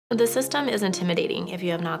The system is intimidating if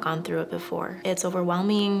you have not gone through it before. It's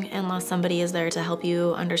overwhelming unless somebody is there to help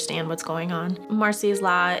you understand what's going on. Marsy's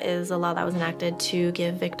law is a law that was enacted to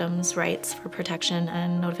give victims rights for protection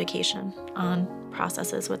and notification on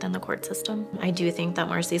processes within the court system. I do think that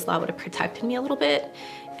Marsy's law would have protected me a little bit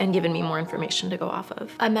and given me more information to go off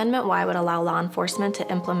of. Amendment Y would allow law enforcement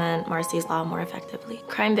to implement Marsy's law more effectively.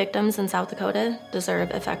 Crime victims in South Dakota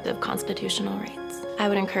deserve effective constitutional rights. I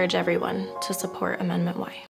would encourage everyone to support Amendment Y.